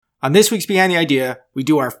On this week's Behind the Idea, we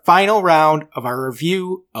do our final round of our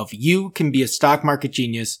review of You Can Be a Stock Market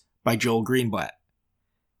Genius by Joel Greenblatt.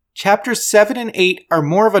 Chapters 7 and 8 are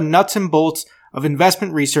more of a nuts and bolts of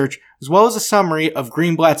investment research as well as a summary of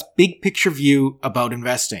Greenblatt's big picture view about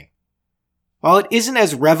investing. While it isn't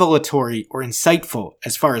as revelatory or insightful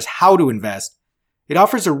as far as how to invest, it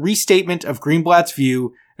offers a restatement of Greenblatt's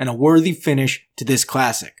view and a worthy finish to this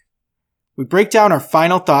classic. We break down our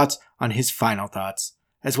final thoughts on his final thoughts,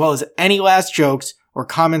 as well as any last jokes or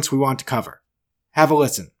comments we want to cover. Have a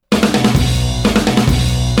listen.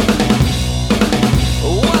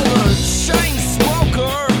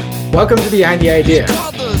 Welcome to Behind the Idea.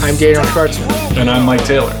 I'm Daniel Schwartzman. And I'm Mike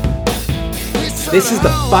Taylor. This is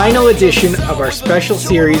the final edition of our special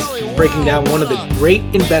series breaking down one of the great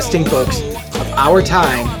investing books of our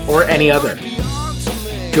time or any other.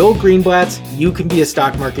 Joel Greenblatt's You Can Be a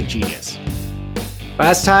Stock Market Genius.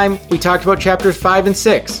 Last time, we talked about chapters 5 and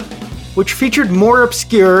 6, which featured more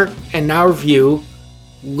obscure, and in our view,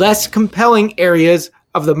 less compelling areas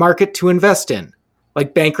of the market to invest in,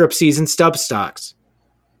 like bankruptcies and stub stocks.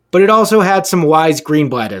 But it also had some wise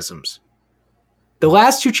Greenblattisms. The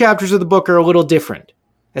last two chapters of the book are a little different,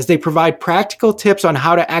 as they provide practical tips on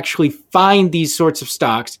how to actually find these sorts of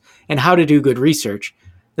stocks and how to do good research,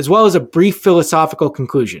 as well as a brief philosophical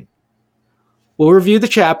conclusion. We'll review the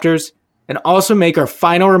chapters and also make our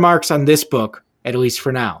final remarks on this book, at least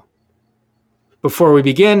for now. Before we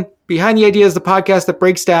begin, Behind the Idea is the podcast that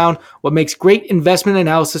breaks down what makes great investment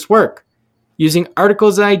analysis work, using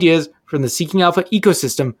articles and ideas from the Seeking Alpha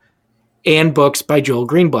ecosystem and books by Joel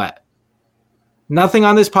Greenblatt. Nothing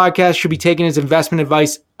on this podcast should be taken as investment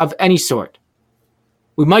advice of any sort.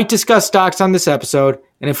 We might discuss stocks on this episode,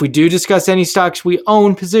 and if we do discuss any stocks we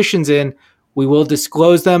own positions in, we will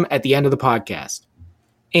disclose them at the end of the podcast.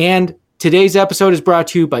 And today's episode is brought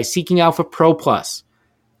to you by Seeking Alpha Pro Plus.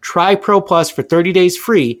 Try Pro Plus for 30 days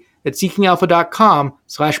free at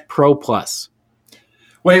seekingalpha.com/Pro Plus.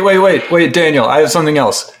 Wait, Daniel, I have something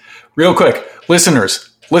else. Real quick,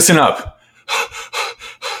 listeners, listen up.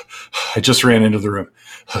 I just ran into the room.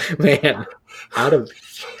 Man,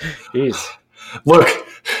 jeez. Look,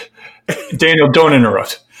 Daniel, don't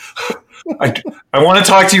interrupt. I want to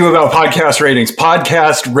talk to you about podcast ratings.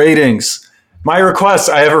 Podcast ratings. I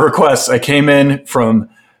have a request. I came in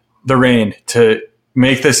from the rain to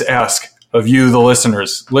make this ask of you, the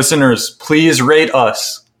listeners. Listeners, please rate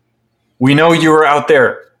us. We know you are out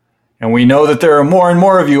there, and we know that there are more and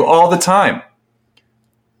more of you all the time.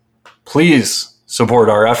 Please support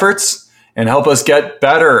our efforts and help us get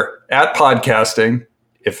better at podcasting,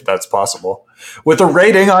 if that's possible, with a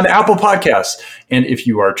rating on Apple Podcasts. And if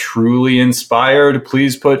you are truly inspired,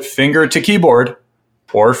 please put finger to keyboard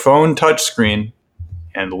or phone touchscreen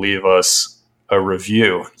and leave us a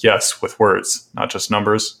review. Yes, with words, not just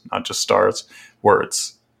numbers, not just stars,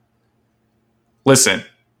 words. Listen,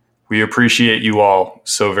 we appreciate you all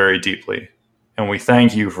so very deeply, and we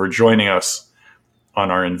thank you for joining us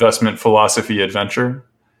on our investment philosophy adventure,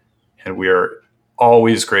 and we are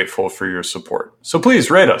always grateful for your support. So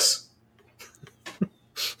please rate us.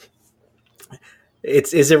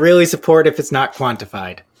 Is it really support if it's not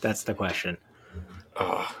quantified? That's the question.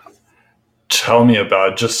 Tell me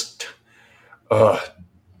about it. Just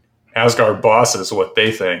ask our bosses what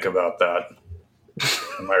they think about that.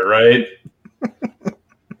 Am I right?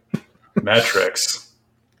 Metrics.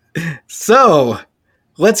 So,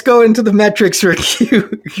 let's go into the metrics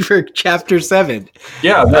review for chapter 7.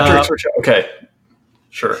 Yeah, metrics for okay.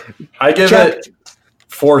 Sure. I give it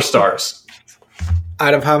 4 stars.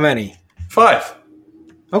 Out of how many? 5.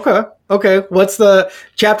 Okay. What's the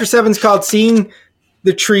chapter 7's called Seeing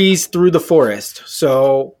the Trees Through the Forest.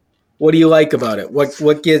 So, what do you like about it?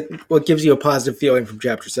 What gives you a positive feeling from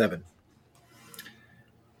chapter 7?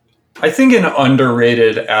 I think an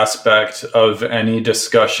underrated aspect of any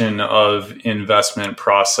discussion of investment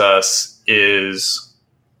process is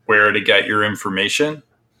where to get your information.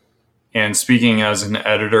 And speaking as an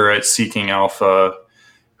editor at Seeking Alpha,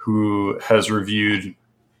 who has reviewed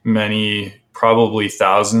many, probably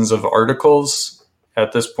thousands of articles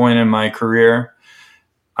at this point in my career,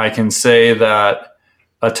 I can say that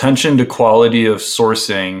attention to quality of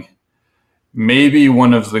sourcing may be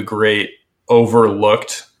one of the great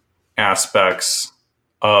overlooked aspects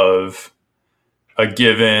of a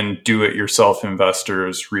given do-it-yourself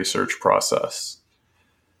investor's research process.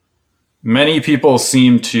 Many people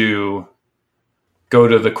seem to go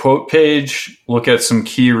to the quote page, look at some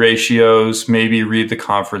key ratios, maybe read the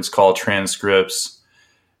conference call transcripts,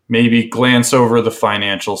 maybe glance over the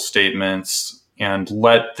financial statements, and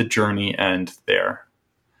let the journey end there.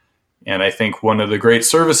 And I think one of the great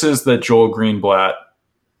services that Joel Greenblatt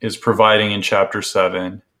is providing in chapter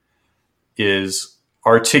 7 is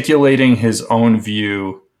articulating his own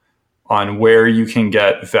view on where you can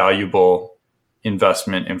get valuable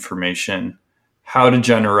investment information, how to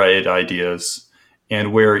generate ideas,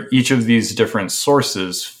 and where each of these different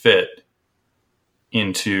sources fit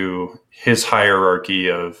into his hierarchy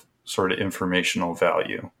of sort of informational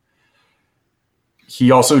value. He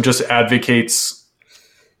also just advocates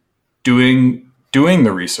doing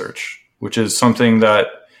the research, which is something that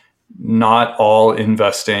not all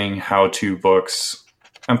investing how-to books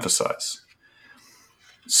emphasize.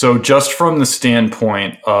 So just from the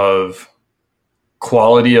standpoint of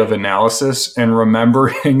quality of analysis and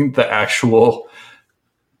remembering the actual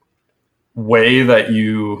way that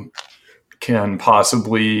you can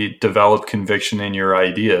possibly develop conviction in your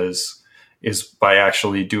ideas is by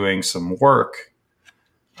actually doing some work,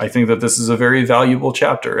 I think that this is a very valuable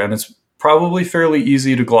chapter, and it's probably fairly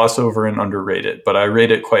easy to gloss over and underrate it, but I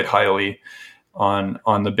rate it quite highly on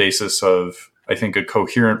the basis of, I think, a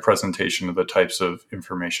coherent presentation of the types of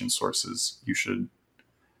information sources you should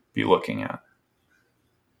be looking at.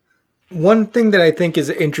 One thing that I think is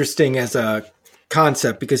interesting as a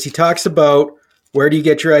concept, because he talks about where do you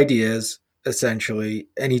get your ideas, essentially.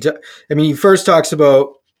 And he first talks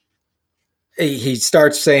about, he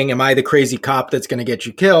starts saying, am I the crazy cop that's going to get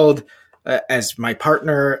you killed as my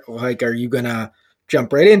partner? Like, are you going to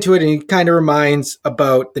jump right into it? And he kind of reminds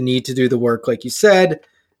about the need to do the work, like you said,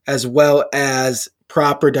 as well as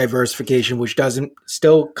proper diversification, which doesn't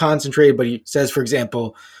still concentrate, but he says, for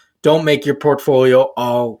example, don't make your portfolio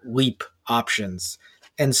all leap options.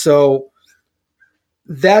 And so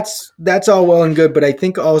that's all well and good, but I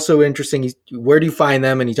think also interesting, where do you find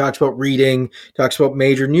them? And he talks about reading, talks about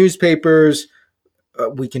major newspapers.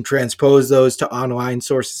 We can transpose those to online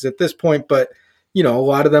sources at this point, but a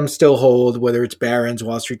lot of them still hold, whether it's Barron's,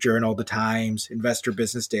 Wall Street Journal, The Times, Investor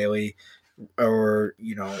Business Daily, or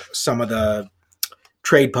some of the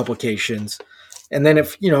trade publications. And then a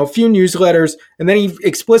few newsletters, and then he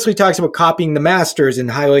explicitly talks about copying the masters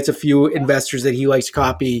and highlights a few investors that he likes to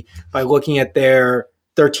copy by looking at their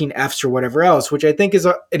 13 Fs or whatever else, which I think is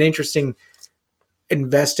an interesting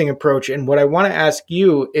investing approach. And what I want to ask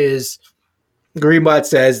you is, Greenblatt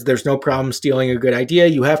says there's no problem stealing a good idea.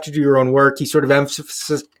 You have to do your own work. He sort of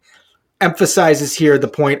emphasizes here the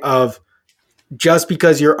point of, just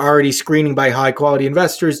because you're already screening by high quality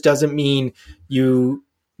investors doesn't mean you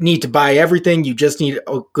need to buy everything. You just need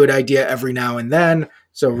a good idea every now and then.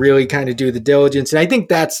 So really kind of do the diligence. And I think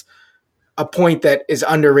that's a point that is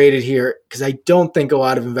underrated here, because I don't think a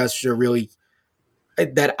lot of investors are really,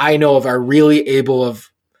 that I know of, are really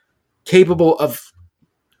capable of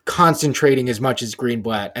concentrating as much as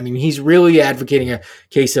Greenblatt. I mean, he's really advocating a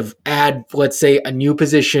case of let's say, a new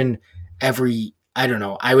position every, I don't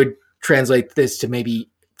know, I would translate this to maybe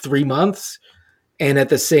 3 months. And at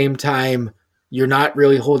the same time, you're not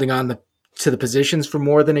really holding on to the positions for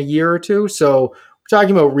more than a year or two. So we're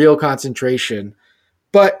talking about real concentration.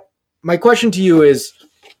 But my question to you is,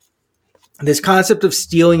 this concept of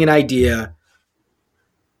stealing an idea,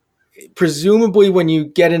 presumably when you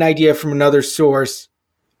get an idea from another source,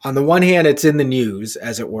 on the one hand, it's in the news,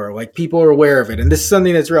 as it were, like people are aware of it. And this is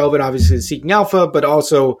something that's relevant, obviously, to Seeking Alpha, but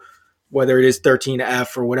also whether it is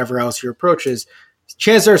 13F or whatever else your approach is.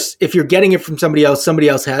 Chances are, if you're getting it from somebody else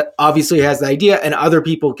obviously has the idea, and other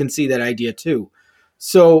people can see that idea too.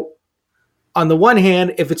 So on the one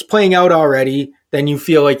hand, if it's playing out already, then you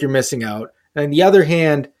feel like you're missing out. And on the other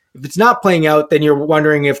hand, if it's not playing out, then you're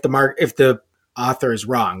wondering if the author is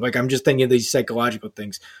wrong. Like, I'm just thinking of these psychological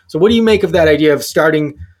things. So what do you make of that idea of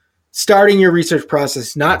starting your research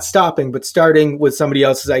process, not stopping, but starting with somebody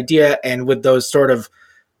else's idea and with those sort of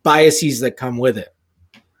biases that come with it?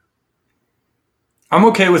 I'm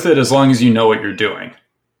okay with it as long as you know what you're doing.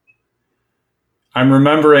 I'm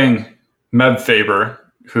remembering Meb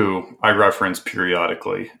Faber, who I reference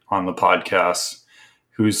periodically on the podcast,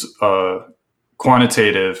 who's a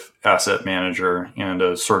quantitative asset manager and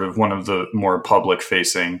a sort of one of the more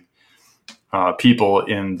public-facing people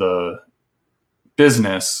in the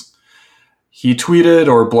business. He tweeted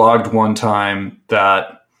or blogged one time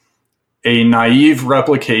that a naive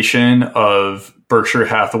replication of Berkshire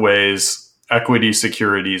Hathaway's equity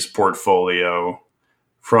securities portfolio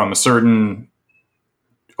from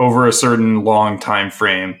over a certain long time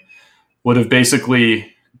frame would have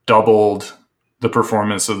basically doubled the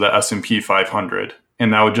performance of the S&P 500.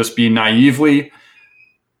 And that would just be naively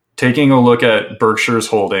taking a look at Berkshire's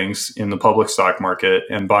holdings in the public stock market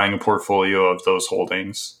and buying a portfolio of those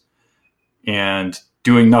holdings and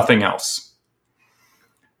doing nothing else.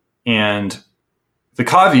 And the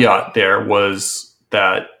caveat there was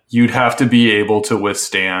that you'd have to be able to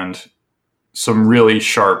withstand some really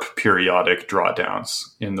sharp periodic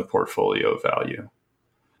drawdowns in the portfolio value.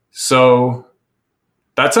 So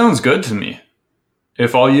that sounds good to me.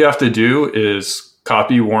 If all you have to do is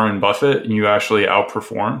copy Warren Buffett and you actually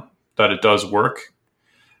outperform, that it does work,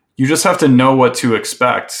 you just have to know what to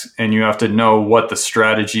expect, and you have to know what the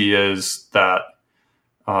strategy is that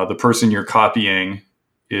the person you're copying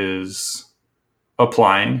is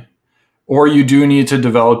applying, or you do need to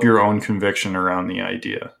develop your own conviction around the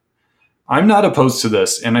idea. I'm not opposed to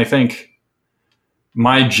this, and I think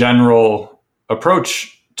my general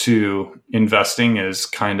approach to investing is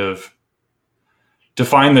kind of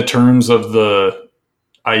define the terms of the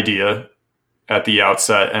idea at the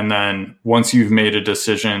outset, and then once you've made a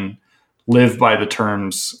decision, live by the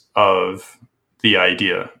terms of the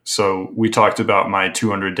idea. So we talked about my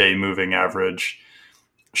 200-day moving average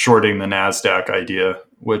shorting the NASDAQ idea,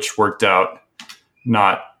 which worked out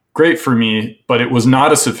not great for me, but it was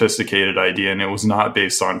not a sophisticated idea, and it was not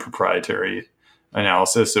based on proprietary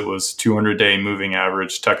analysis. It was 200-day moving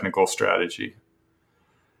average technical strategy.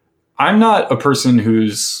 I'm not a person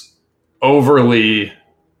who's overly,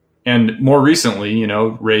 and more recently,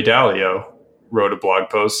 Ray Dalio wrote a blog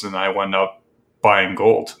post and I wound up buying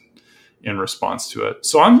gold in response to it.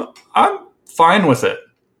 So I'm fine with it.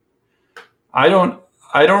 I don't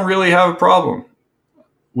really have a problem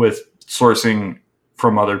with sourcing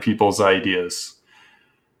from other people's ideas.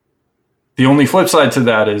 The only flip side to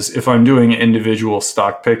that is if I'm doing individual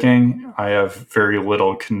stock picking, I have very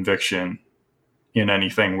little conviction in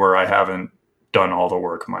anything where I haven't done all the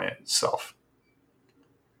work myself.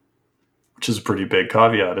 Which is a pretty big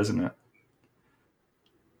caveat, isn't it?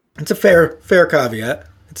 It's a fair caveat.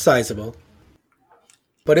 It's sizable.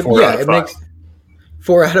 But it makes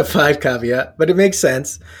 4 out of 5 caveat, but it makes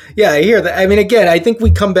sense. Yeah, I hear that. I mean, again, I think we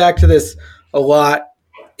come back to this a lot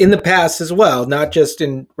in the past as well, not just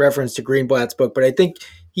in reference to Greenblatt's book, but I think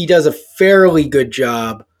he does a fairly good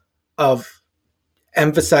job of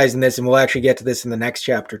emphasizing this, and we'll actually get to this in the next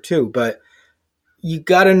chapter too. But you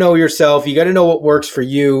got to know yourself. You got to know what works for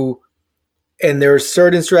you. And there are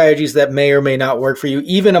certain strategies that may or may not work for you,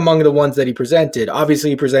 even among the ones that he presented.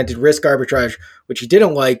 Obviously, he presented risk arbitrage, which he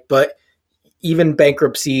didn't like, but even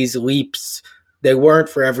bankruptcies, leaps, they weren't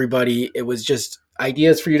for everybody. It was just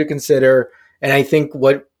ideas for you to consider. And I think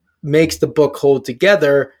what makes the book hold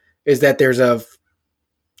together is that there's a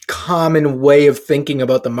common way of thinking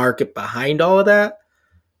about the market behind all of that.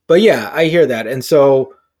 But yeah, I hear that. And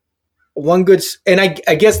so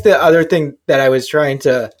I guess the other thing that I was trying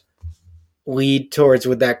to lead towards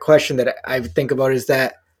with that question that I think about is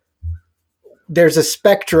that there's a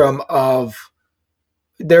spectrum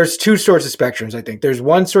there's two sorts of spectrums, I think. There's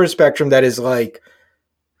one sort of spectrum that is like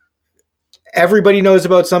everybody knows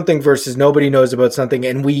about something versus nobody knows about something.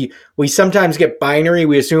 And we sometimes get binary.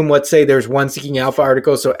 We assume, let's say there's one Seeking Alpha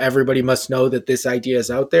article, so everybody must know that this idea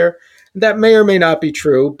is out there. That may or may not be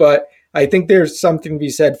true, but I think there's something to be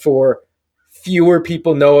said for fewer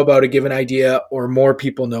people know about a given idea or more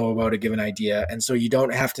people know about a given idea. And so you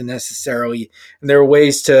don't have to necessarily, and there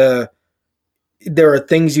are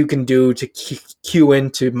things you can do to cue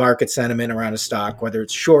into market sentiment around a stock, whether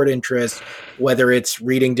it's short interest, whether it's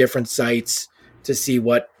reading different sites to see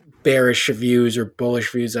what bearish views or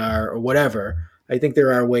bullish views are or whatever. I think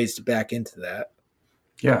there are ways to back into that.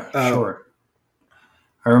 Yeah, sure.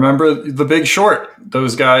 I remember The Big Short,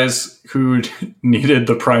 those guys who needed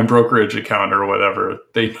the prime brokerage account or whatever,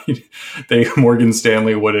 Morgan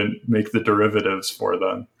Stanley wouldn't make the derivatives for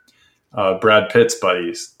them. Brad Pitt's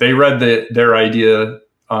buddies, they read their idea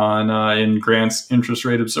in Grant's Interest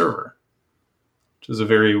Rate Observer, which is a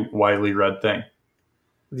very widely read thing.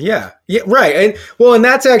 Yeah, right. And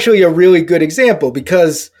that's actually a really good example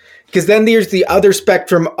because then there's the other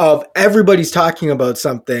spectrum of everybody's talking about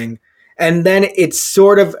something. And then it's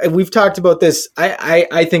sort of, we've talked about this.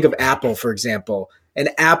 I think of Apple, for example, and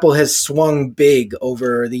Apple has swung big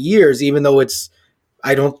over the years, even though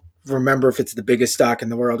I don't remember if it's the biggest stock in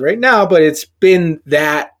the world right now, but it's been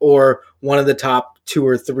that or one of the top 2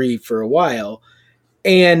 or 3 for a while.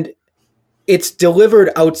 And it's delivered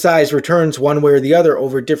outsized returns one way or the other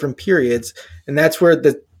over different periods. And that's where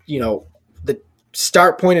the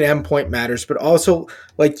start point and end point matters, but also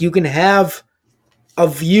like you can have a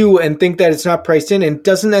view and think that it's not priced in, and it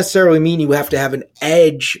doesn't necessarily mean you have to have an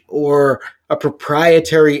edge or a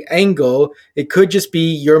proprietary angle. It could just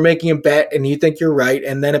be you're making a bet and you think you're right,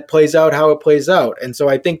 and then it plays out how it plays out. And so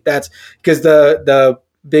I think that's because the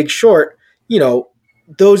Big Short,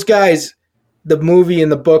 those guys, the movie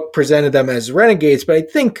and the book presented them as renegades, but I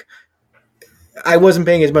think I wasn't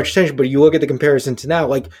paying as much attention, but you look at the comparison to now,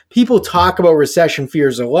 like people talk about recession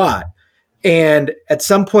fears a lot. And at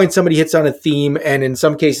some point somebody hits on a theme, and in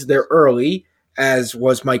some cases they're early, as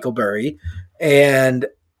was Michael Burry, and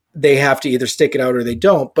they have to either stick it out or they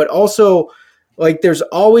don't. But also, like, there's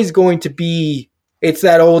always going to be, it's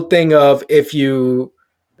that old thing of if you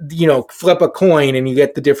flip a coin and you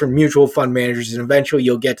get the different mutual fund managers, and eventually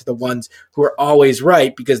you'll get to the ones who are always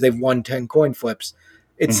right because they've won 10 coin flips.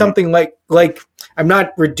 It's something like I'm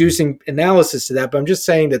not reducing analysis to that, but I'm just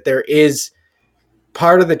saying that there is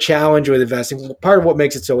part of the challenge with investing. Part of what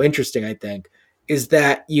makes it so interesting, I think, is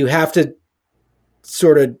that you have to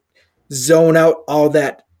sort of zone out all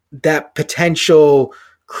that potential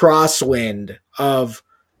crosswind of,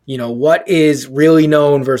 what is really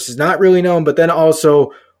known versus not really known, but then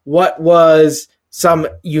also what was some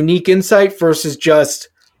unique insight versus just,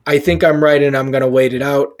 I think I'm right and I'm going to wait it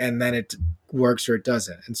out, and then it works or it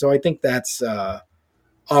doesn't. And so I think that's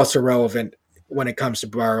also relevant when it comes to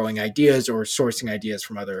borrowing ideas or sourcing ideas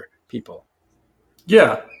from other people.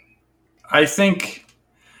 Yeah. I think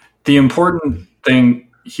the important thing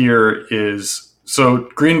here is, so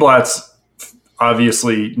Greenblatt's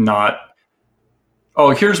obviously not,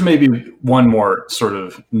 here's maybe one more sort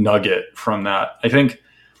of nugget from that. I think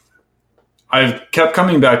I've kept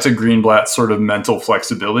coming back to Greenblatt's sort of mental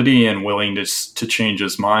flexibility and willingness to change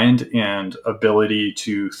his mind and ability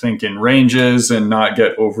to think in ranges and not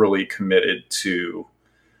get overly committed to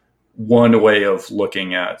one way of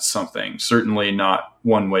looking at something, certainly not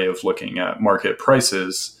one way of looking at market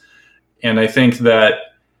prices. And I think that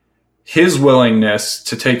his willingness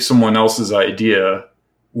to take someone else's idea,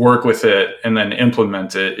 work with it, and then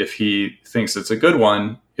implement it if he thinks it's a good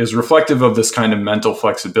one is reflective of this kind of mental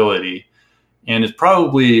flexibility. And it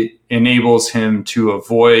probably enables him to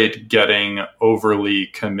avoid getting overly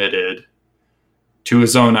committed to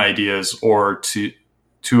his own ideas, or to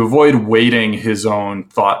avoid weighting his own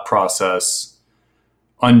thought process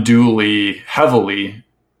unduly heavily,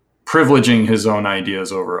 privileging his own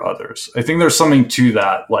ideas over others. I think there's something to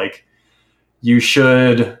that. Like, you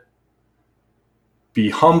should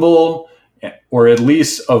be humble, or at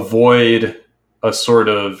least avoid a sort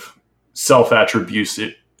of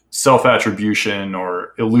self-attribution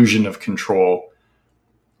or illusion of control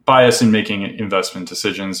bias in making investment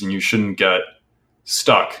decisions, and you shouldn't get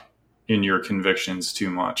stuck in your convictions too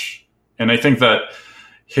much. And I think that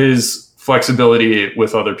his flexibility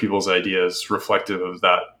with other people's ideas reflective of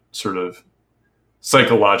that sort of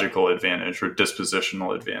psychological advantage or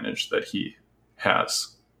dispositional advantage that he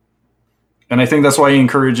has. And I think that's why he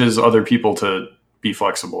encourages other people to be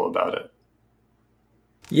flexible about it.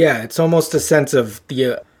 Yeah, it's almost a sense of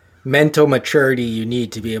the mental maturity you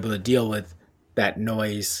need to be able to deal with that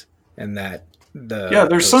noise and that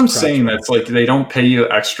there's some saying that's like they don't pay you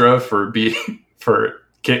extra for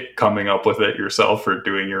coming up with it yourself or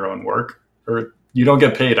doing your own work, or you don't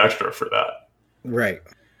get paid extra for that. Right.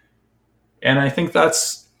 And I think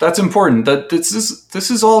that's important. That this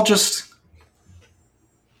is all just,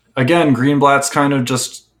 again, Greenblatt's kind of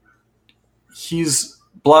just, he's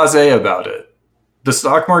blasé about it. The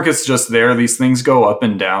stock market's just there. These things go up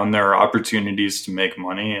and down. There are opportunities to make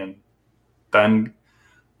money, and then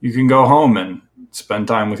you can go home and spend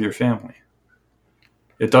time with your family.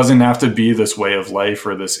 It doesn't have to be this way of life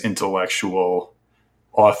or this intellectual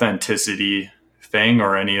authenticity thing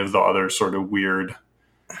or any of the other sort of weird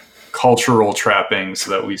cultural trappings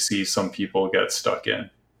that we see some people get stuck in.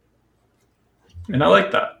 And I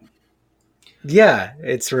like that. Yeah,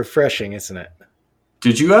 it's refreshing, isn't it?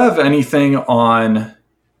 Did you have any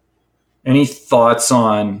thoughts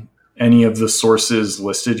on any of the sources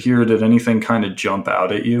listed here? Did anything kind of jump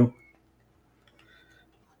out at you?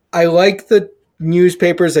 I like the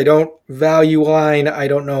newspapers. I don't Value Line. I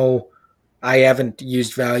don't know. I haven't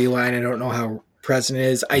used Value Line. I don't know how present it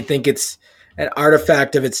is. I think it's an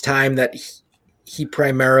artifact of its time that he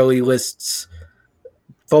primarily lists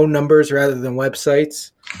phone numbers rather than websites.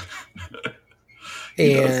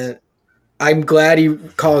 And I'm glad he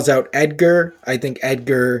calls out Edgar. I think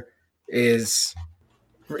Edgar is,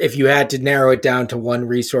 if you had to narrow it down to one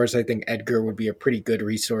resource, I think Edgar would be a pretty good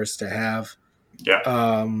resource to have.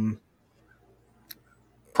 Yeah.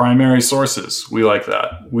 Primary sources. We like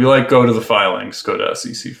that. We like go to the filings, go to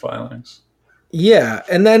SEC filings. Yeah.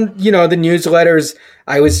 And then, the newsletters,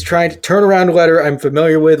 I was trying to turn around a letter I'm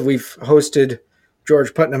familiar with. We've hosted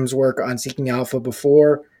George Putnam's work on Seeking Alpha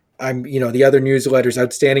before. The other newsletters,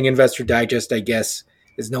 Outstanding Investor Digest, I guess,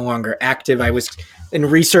 is no longer active. I was, in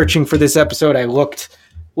researching for this episode, I looked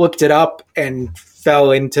it up and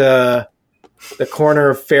fell into the corner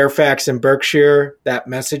of Fairfax and Berkshire, that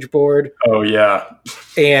message board. Oh yeah.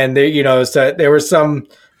 And there, so there was some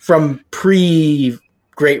from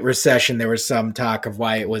pre-Great Recession. There was some talk of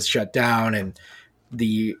why it was shut down and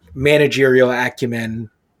the managerial acumen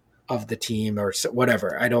of the team or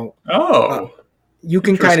whatever. I don't. Oh, you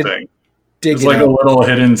can kind of dig There's it like up. a little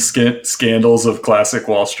hidden scandals of classic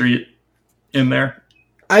Wall Street in there.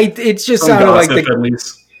 It just Some sounded like gossip, the at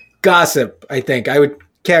least. gossip. I think I would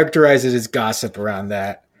characterize it as gossip around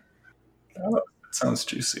that. Oh, that sounds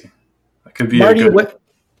juicy. That could be Marty, a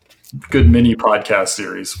good mini podcast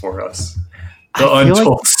series for us. The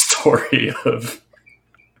untold story of.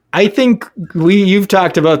 I think you've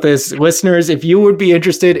talked about this. Listeners, if you would be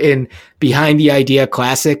interested in Behind the Idea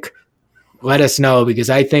Classic, let us know, because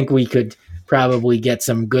I think we could probably get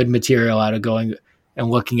some good material out of going and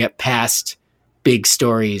looking at past big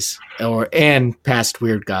stories and past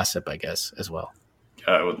weird gossip, I guess, as well.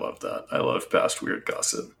 Yeah, I would love that. I love past weird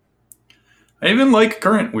gossip. I even like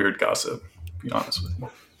current weird gossip, to be honest with you.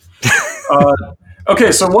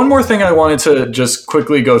 Okay, so one more thing I wanted to just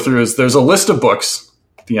quickly go through is there's a list of books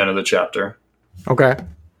at the end of the chapter. Okay.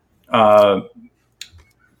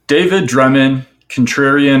 David Dremin,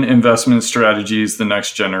 Contrarian Investment Strategies, The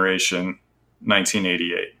Next Generation,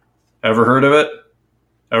 1988. Ever heard of it?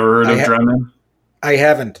 Ever heard of Dremin? I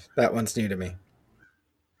haven't. That one's new to me.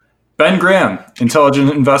 Ben Graham,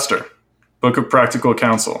 Intelligent Investor, Book of Practical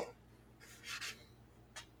Counsel.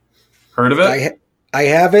 Heard of it? I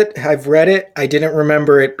have it. I've read it. I didn't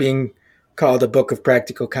remember it being called a Book of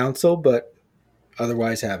Practical Counsel, but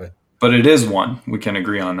otherwise have it. But it is one. We can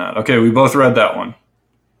agree on that. Okay, we both read that one.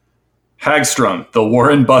 Hagstrom, The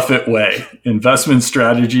Warren Buffett Way, Investment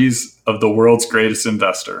Strategies of the World's Greatest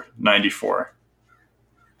Investor, 94.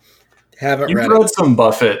 Haven't read some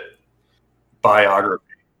Buffett biography.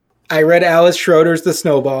 I read Alice Schroeder's The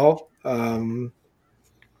Snowball. And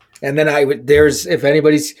then there was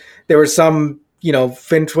some,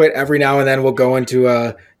 FinTwit every now and then will go into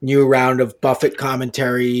a new round of Buffett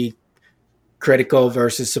commentary, critical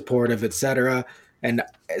versus supportive, etc. And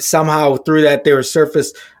somehow through that, there was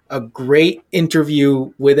surfaced a great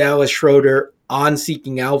interview with Alice Schroeder on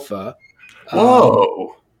Seeking Alpha.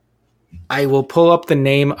 Whoa. I will pull up the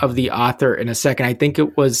name of the author in a second. I think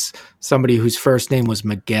it was somebody whose first name was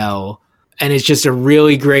Miguel. And it's just a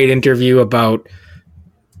really great interview about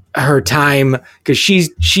her time, because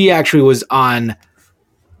she actually was on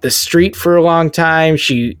the street for a long time.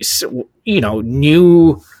 She,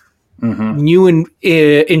 knew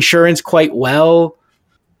insurance quite well.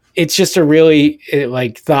 It's just a really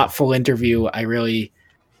thoughtful interview.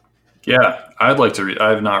 Yeah, I'd like to read.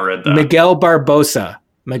 I have not read that. Miguel Barbosa.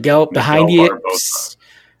 Behind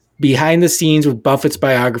the scenes with Buffett's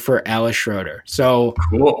biographer Alice Schroeder. So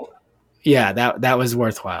cool. Yeah, that was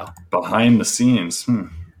worthwhile. Behind the scenes.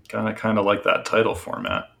 Kind of like that title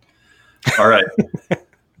format. All right.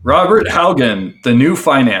 Robert Haugen, The New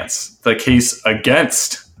Finance, The Case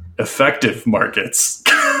Against Effective Markets.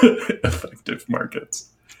 Effective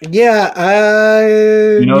markets. Yeah,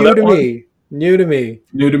 new to me. New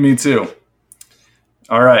to me too.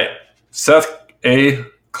 All right. Seth A.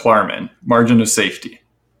 Klarman, Margin of Safety,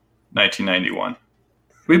 1991.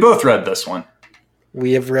 We both read this one.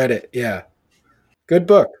 We have read it, yeah. Good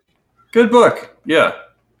book. Yeah.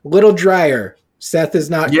 Little drier. Seth is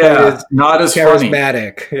not not as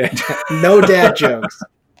charismatic. Funny. No dad jokes.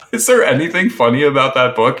 Is there anything funny about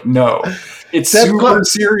that book? No. It's super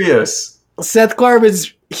serious. Seth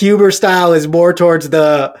Klarman's humor style is more towards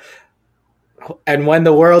and when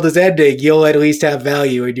the world is ending, you'll at least have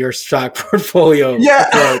value in your stock portfolio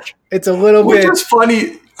approach. It's a little bit... Which is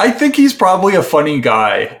funny. I think he's probably a funny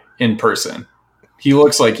guy in person. He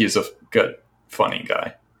looks like he's a good, funny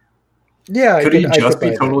guy. Yeah. Could he just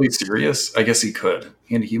be totally serious? I guess he could.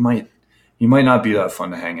 And he might not be that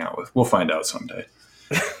fun to hang out with. We'll find out someday.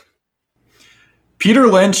 Peter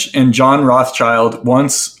Lynch and John Rothschild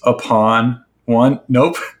once upon one...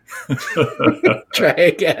 Nope. Try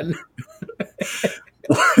again.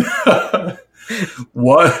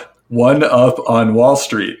 One up on Wall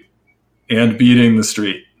Street and beating the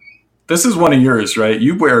street. This is one of yours, right?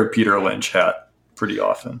 You wear a Peter Lynch hat pretty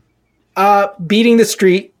often. Beating the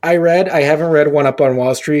Street, I read. I haven't read One Up on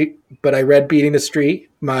Wall Street, but I read Beating the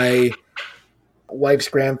Street. My wife's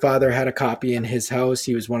grandfather had a copy in his house.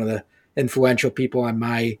 He was one of the influential people on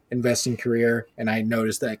my investing career, and I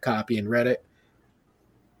noticed that copy and read it.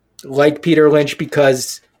 Like Peter Lynch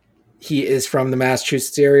because he is from the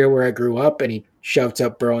Massachusetts area where I grew up, and he shouts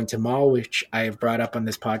up Burlington Mall, which I have brought up on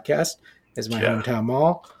this podcast as my hometown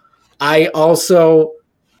mall. I also,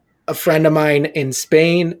 a friend of mine in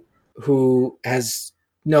Spain who has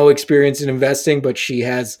no experience in investing, but she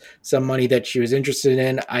has some money that she was interested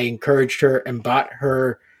in. I encouraged her and bought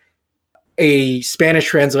her a Spanish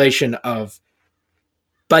translation of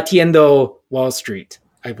Batiendo Wall Street,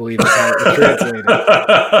 I believe is how it was translated.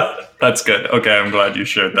 That's good. Okay, I'm glad you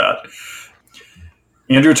shared that.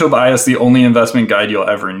 Andrew Tobias, The Only Investment Guide You'll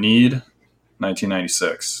Ever Need,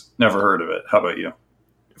 1996. Never heard of it. How about you?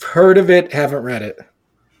 Heard of it, haven't read it.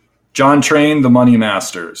 John Train, The Money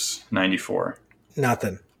Masters, 94.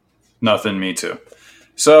 Nothing, me too.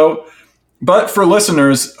 So, but for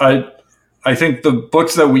listeners, I think the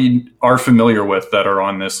books that we are familiar with that are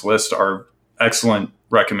on this list are excellent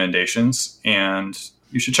recommendations, and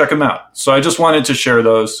you should check them out. So I just wanted to share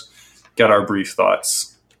those, get our brief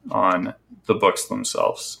thoughts on the books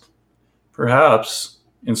themselves. Perhaps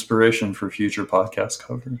inspiration for future podcast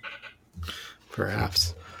coverage.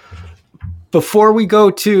 Perhaps. Before we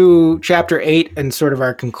go to chapter 8 and sort of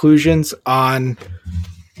our conclusions on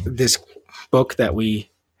this book that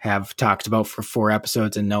we have talked about for 4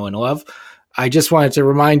 episodes and know and love, I just wanted to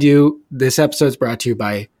remind you this episode is brought to you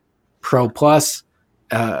by Pro Plus,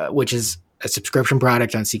 which is a subscription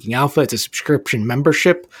product on Seeking Alpha. It's a subscription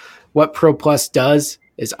membership. What Pro Plus does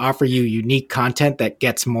is offer you unique content that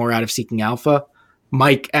gets more out of Seeking Alpha.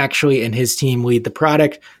 Mike actually and his team lead the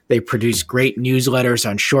product. They produce great newsletters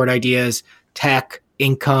on short ideas, tech,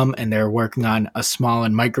 income, and they're working on a small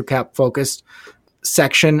and microcap focused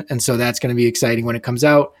section. And so that's going to be exciting when it comes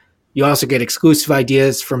out. You also get exclusive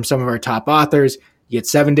ideas from some of our top authors. You get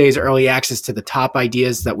 7 days early access to the top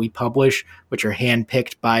ideas that we publish, which are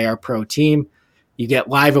handpicked by our pro team. You get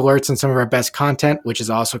live alerts on some of our best content, which is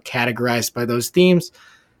also categorized by those themes.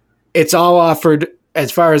 It's all offered,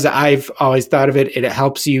 as far as I've always thought of it, it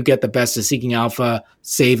helps you get the best of Seeking Alpha,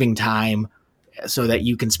 saving time so that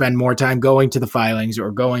you can spend more time going to the filings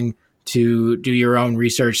or going to do your own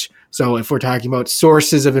research. So if we're talking about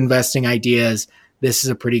sources of investing ideas, this is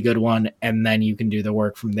a pretty good one. And then you can do the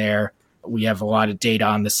work from there. We have a lot of data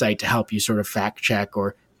on the site to help you sort of fact check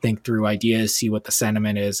or think through ideas, see what the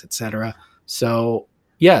sentiment is, etc. So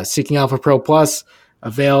yeah, Seeking Alpha Pro Plus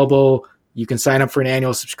available. You can sign up for an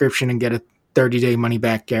annual subscription and get a 30-day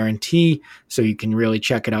money-back guarantee. So you can really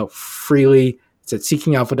check it out freely. It's at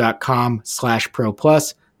seekingalpha.com/pro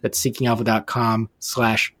plus. That's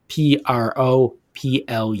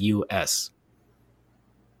seekingalpha.com/PROPLUS.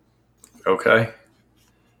 Okay.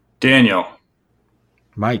 Daniel.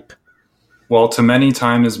 Mike. Well, to many,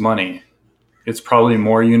 time is money. It's probably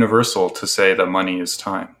more universal to say that money is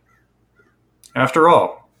time. After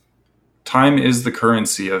all, time is the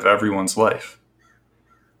currency of everyone's life.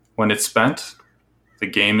 When it's spent, the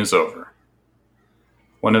game is over.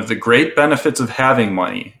 One of the great benefits of having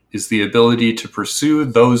money is the ability to pursue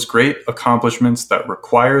those great accomplishments that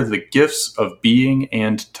require the gifts of being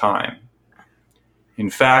and time.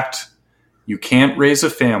 In fact, you can't raise a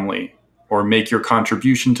family or make your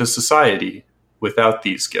contribution to society without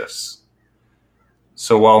these gifts.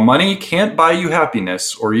 So while money can't buy you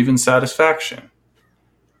happiness or even satisfaction,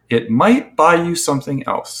 it might buy you something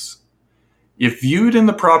else. If viewed in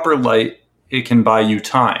the proper light, it can buy you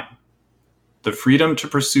time, the freedom to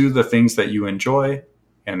pursue the things that you enjoy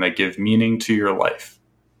and that give meaning to your life.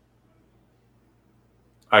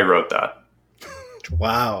 I wrote that.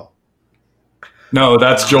 Wow. No,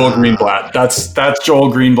 that's Joel Greenblatt. That's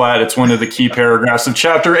Joel Greenblatt. It's one of the key paragraphs of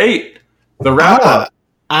chapter 8, the wrap-up,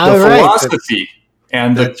 the philosophy,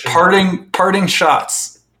 and the parting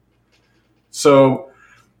shots. So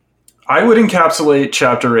I would encapsulate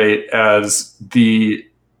chapter 8 as the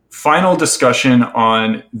final discussion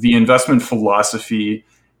on the investment philosophy,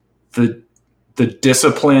 the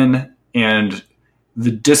discipline, and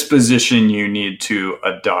the disposition you need to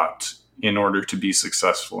adopt in order to be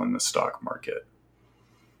successful in the stock market.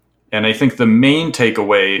 And I think the main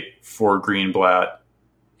takeaway for Greenblatt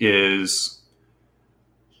is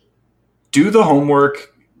do the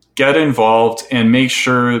homework, get involved, and make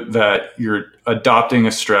sure that you're adopting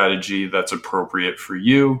a strategy that's appropriate for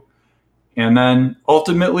you. And then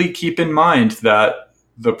ultimately keep in mind that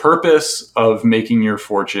the purpose of making your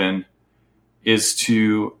fortune is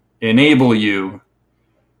to enable you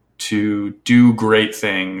to do great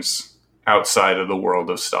things outside of the world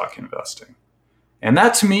of stock investing. And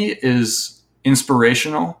that to me is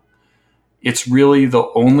inspirational. It's really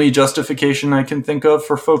the only justification I can think of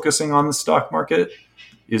for focusing on the stock market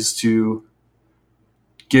is to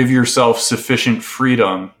give yourself sufficient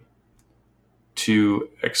freedom to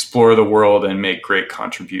explore the world and make great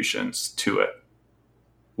contributions to it.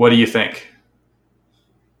 What do you think?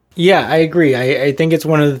 Yeah, I agree. I think it's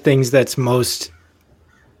one of the things that's most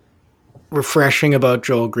refreshing about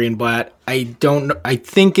Joel Greenblatt. I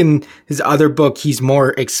think in his other book, he's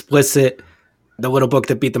more explicit. The little book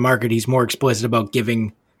that beat the market, he's more explicit about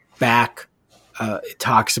giving back. It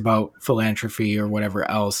talks about philanthropy or whatever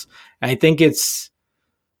else. And I think it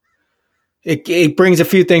brings a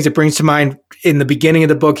few things. It brings to mind in the beginning of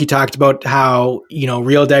the book, he talked about how,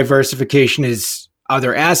 real diversification is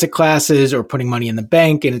other asset classes or putting money in the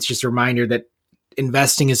bank. And it's just a reminder that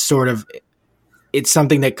investing is it's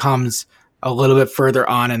something that comes a little bit further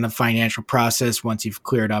on in the financial process once you've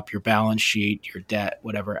cleared up your balance sheet, your debt,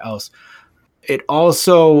 whatever else. It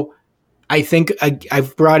also, I think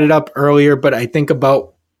I've brought it up earlier, but I think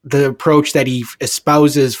about the approach that he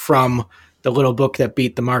espouses from the little book that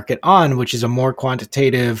beat the market on, which is a more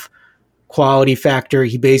quantitative quality factor.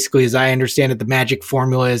 He basically, as I understand it, the magic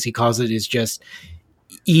formula, as he calls it, is just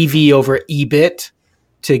EV over EBIT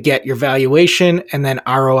to get your valuation, and then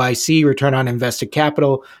ROIC, return on invested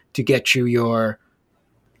capital, to get you your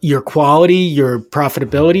quality, your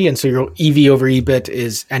profitability. And so your EV over EBIT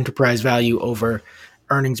is enterprise value over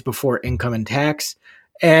earnings before income and tax.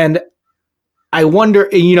 And I wonder,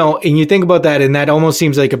 and you think about that, and that almost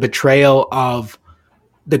seems like a betrayal of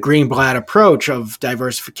the Greenblatt approach of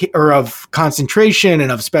diversification or of concentration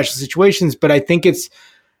and of special situations. But I think it's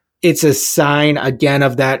a sign again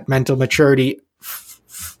of that mental maturity.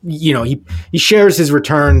 He shares his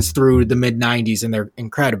returns through the mid 90s and they're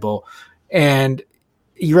incredible. And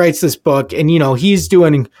he writes this book and, he's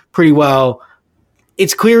doing pretty well.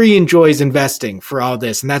 It's clear he enjoys investing for all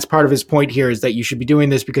this. And that's part of his point here, is that you should be doing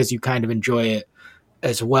this because you kind of enjoy it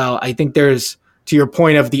as well. I think there's, to your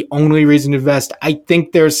point of the only reason to invest, I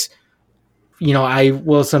think there's, I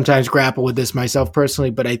will sometimes grapple with this myself personally,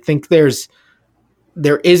 but I think there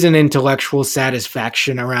is an intellectual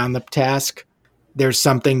satisfaction around the task. There's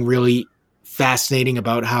something really fascinating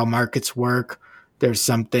about how markets work. There's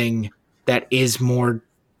something that is more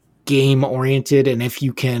game oriented. And if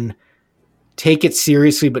you can take it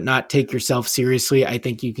seriously, but not take yourself seriously, I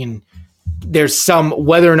think you can, there's some,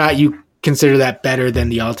 whether or not you consider that better than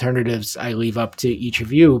the alternatives, I leave up to each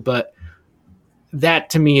of you. But that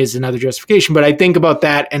to me is another justification. But I think about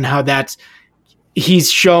that and how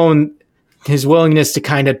he's shown his willingness to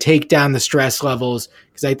kind of take down the stress levels.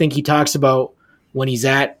 Because I think he talks about when he's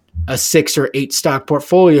at a 6 or 8 stock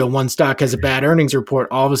portfolio, one stock has a bad earnings report,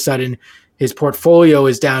 all of a sudden his portfolio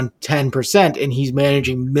is down 10% and he's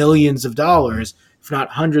managing millions of dollars, if not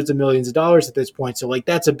hundreds of millions of dollars at this point. So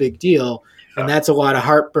that's a big deal. And that's a lot of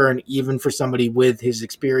heartburn, even for somebody with his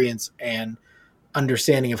experience and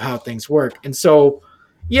understanding of how things work. And so,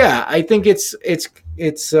 yeah, I think it's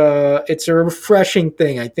a refreshing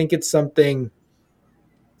thing. I think it's something,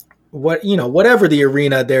 whatever the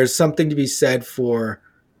arena, there's something to be said for.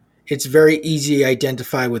 It's very easy to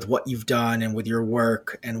identify with what you've done and with your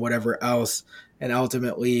work and whatever else. And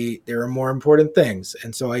ultimately, there are more important things.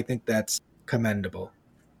 And so I think that's commendable.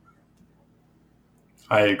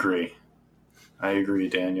 I agree,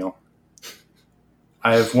 Daniel.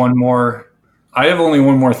 I have only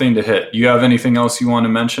one more thing to hit. You have anything else you want to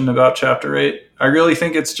mention about Chapter 8? I really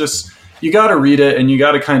think it's just, you got to read it and you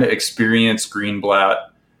got to kind of experience Greenblatt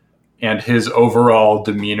and his overall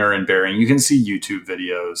demeanor and bearing. You can see YouTube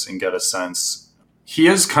videos and get a sense. He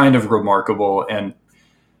is kind of remarkable, and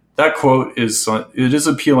that quote is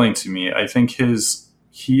appealing to me. I think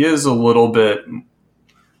he is a little bit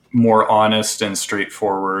more honest and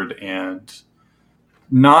straightforward and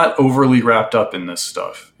not overly wrapped up in this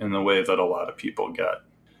stuff in the way that a lot of people get.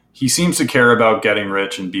 He seems to care about getting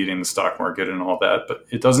rich and beating the stock market and all that, but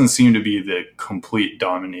it doesn't seem to be the complete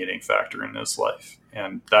dominating factor in his life.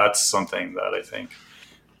 And that's something that I think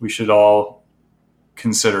we should all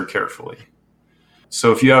consider carefully.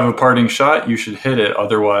 So if you have a parting shot, you should hit it.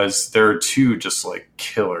 Otherwise, there are 2 just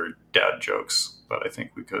killer dad jokes that I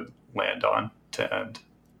think we could land on to end.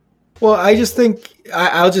 Well, I just think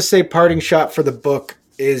I'll just say parting shot for the book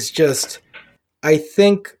is just, I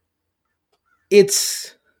think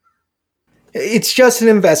it's just an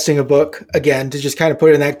investing book, again, to just kind of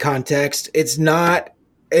put it in that context. It's not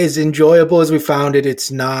as enjoyable as we found it. It's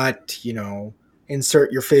not,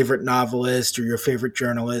 insert your favorite novelist or your favorite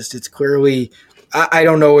journalist. It's clearly, I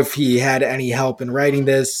don't know if he had any help in writing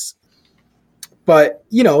this, but,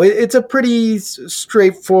 it's a pretty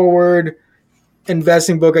straightforward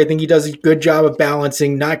investing book. I think he does a good job of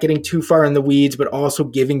balancing, not getting too far in the weeds, but also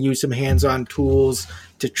giving you some hands-on tools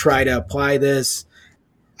to try to apply this.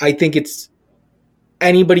 I think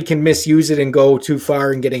anybody can misuse it and go too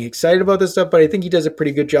far in getting excited about this stuff, but I think he does a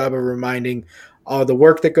pretty good job of reminding all the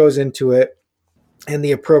work that goes into it and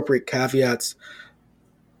the appropriate caveats.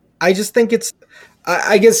 I just think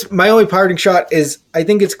I guess my only parting shot is I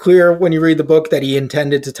think it's clear when you read the book that he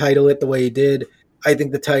intended to title it the way he did. I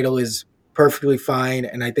think the title is perfectly fine,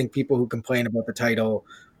 and I think people who complain about the title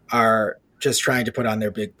are just trying to put on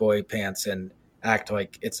their big boy pants and act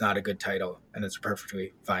like it's not a good title, and it's a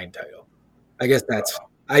perfectly fine title. I guess that's...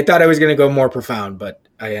 I thought I was going to go more profound, but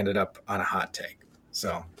I ended up on a hot take.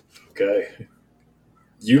 So, okay.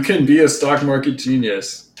 You Can Be a Stock Market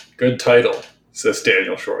Genius. Good title, says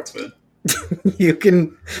Daniel Schwartzman. You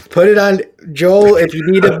can put it on, Joel. If you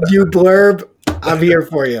need a new blurb, I'm here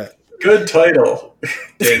for you. Good title,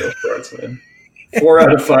 Daniel Schwartzman. 4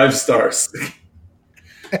 out of 5 stars.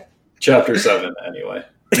 Chapter 7, anyway.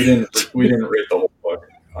 We didn't rate the whole book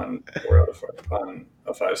on 4 out of 5 on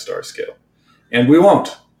a 5-star scale, and we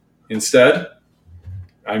won't. Instead,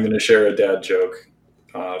 I'm going to share a dad joke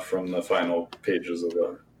from the final pages of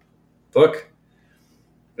the book.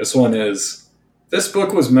 This one is: this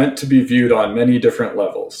book was meant to be viewed on many different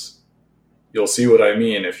levels. You'll see what I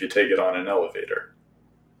mean if you take it on an elevator.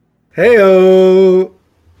 Hey-o!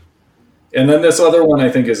 And then this other one I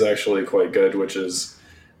think is actually quite good, which is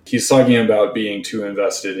he's talking about being too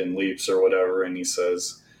invested in leaps or whatever, and he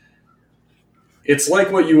says, it's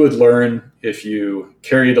like what you would learn if you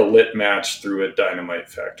carried a lit match through a dynamite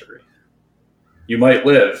factory. You might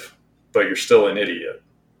live, but you're still an idiot.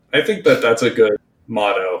 I think that's a good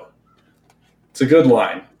motto. It's a good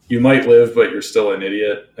line. You might live, but you're still an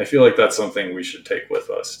idiot. I feel like that's something we should take with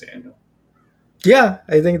us, Daniel. Yeah,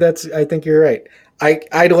 I think you're right. I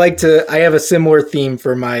have a similar theme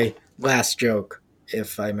for my last joke,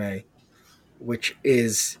 if I may, which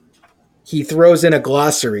is he throws in a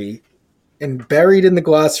glossary, and buried in the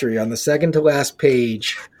glossary on the second to last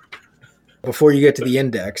page before you get to the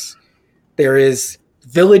index, there is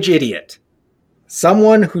village idiot.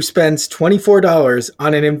 Someone who spends $24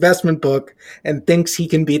 on an investment book and thinks he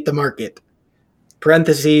can beat the market.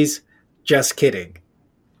 Parentheses, just kidding.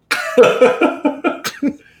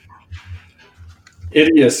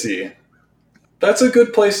 Idiocy. That's a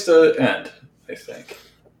good place to end, I think.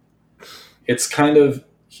 It's kind of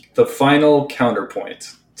the final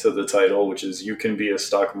counterpoint to the title, which is You Can Be a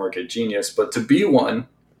Stock Market Genius. But to be one,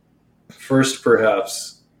 first,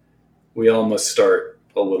 perhaps, we all must start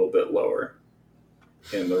a little bit lower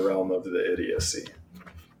in the realm of the idiocy.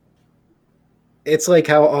 It's like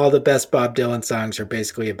how all the best Bob Dylan songs are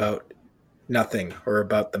basically about nothing or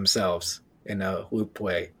about themselves in a loop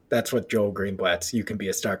way. That's what Joel Greenblatt's You Can Be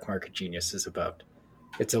a Stock Market Genius is about.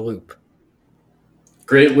 It's a loop.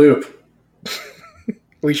 Great loop.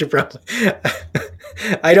 We should probably...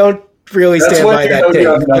 I don't really stand by that take. You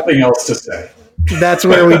have nothing else to say. That's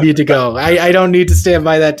where we need to go. I don't need to stand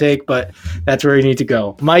by that take, but that's where we need to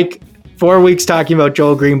go. Mike, 4 weeks talking about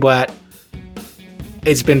Joel Greenblatt.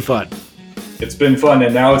 It's been fun. It's been fun,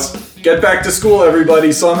 and now it's get back to school,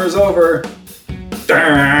 everybody. Summer's over.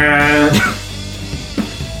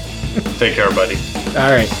 Take care, buddy.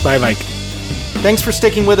 All right. Bye, Mike. Thanks for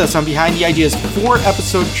sticking with us on Behind the Ideas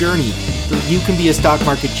 4-episode journey through You Can Be a Stock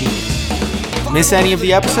Market Genius. Miss any of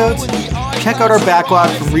the episodes? Check out our backlog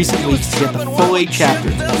from recent weeks to get the full 8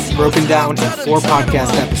 chapters, broken down in 4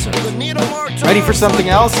 podcast episodes. Ready for something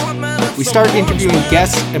else? We start interviewing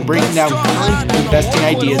guests and breaking down current investing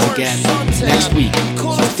ideas again next week,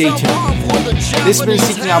 so stay tuned. This has been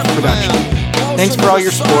Seeking Alpha Production. Thanks for all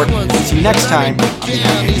your support. See you next time on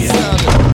Behind the Ideas.